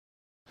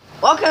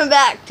Welcome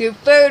back to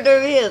Food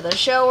Review, the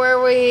show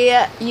where we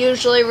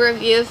usually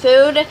review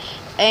food.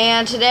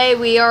 And today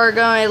we are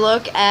going to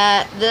look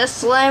at this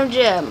Slim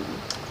Jim.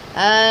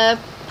 A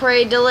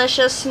pretty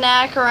delicious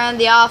snack around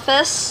the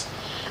office.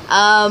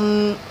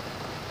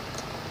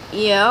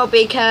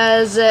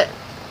 Because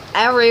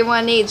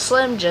everyone needs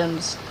Slim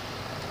Jims.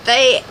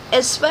 They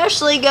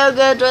especially go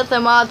good with the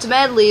Mott's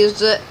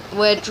Medleys,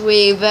 which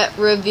we've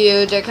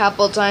reviewed a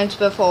couple times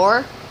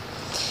before.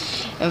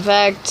 In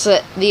fact,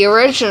 the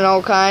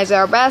original kinds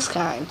are best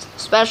kinds,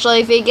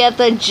 especially if you get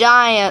the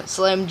giant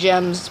Slim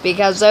Jims,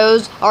 because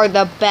those are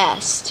the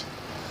best.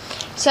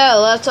 So,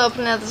 let's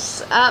open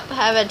this up,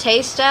 have a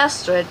taste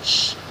test,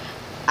 which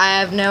I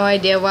have no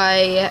idea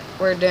why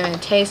we're doing a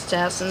taste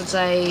test since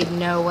I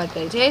know what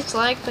they taste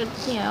like, but,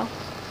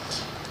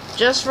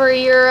 just for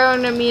your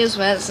own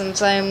amusement, since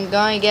I'm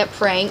going to get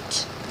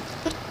pranked.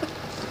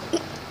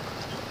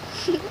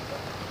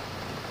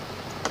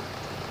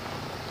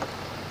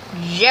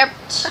 Yep.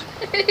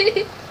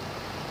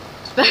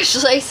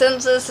 Especially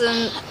since this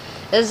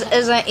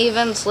isn't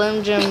even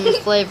Slim Jim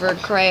flavored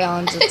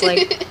crayons. It's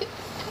like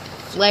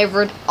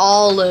flavored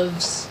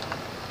olives.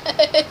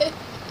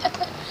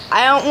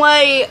 I don't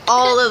want to eat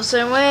olives. I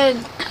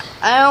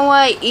don't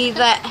want to eat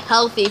that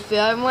healthy food.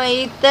 I want to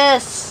eat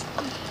this.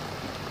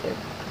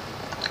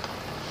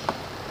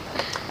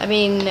 I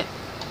mean,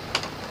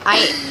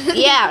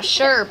 yeah,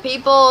 sure,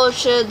 people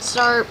should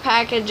start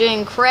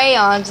packaging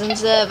crayons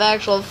instead of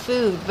actual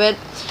food, but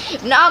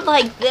not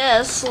like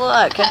this.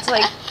 Look, it's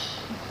like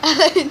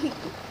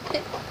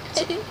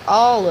it's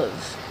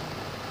olive.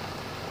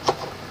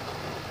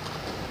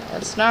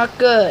 That's not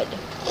good.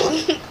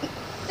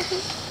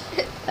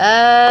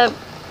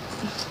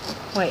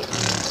 Wait.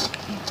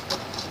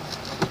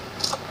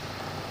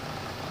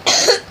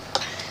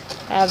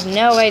 I have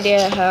no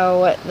idea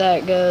how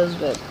that goes,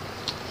 but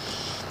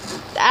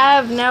I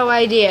have no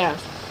idea.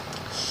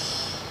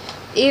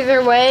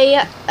 Either way,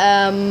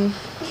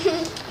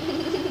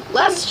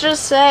 let's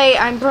just say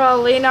I'm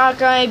probably not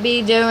going to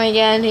be doing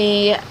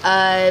any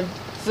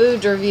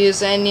food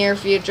reviews in the near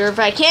future if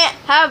I can't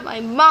have my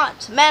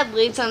Mott's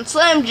Medleys and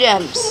Slim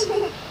Jims.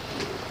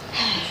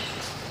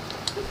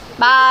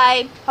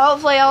 Bye.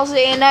 Hopefully I'll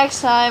see you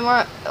next time,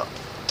 or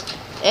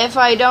if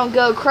I don't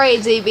go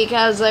crazy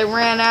because I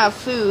ran out of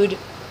food.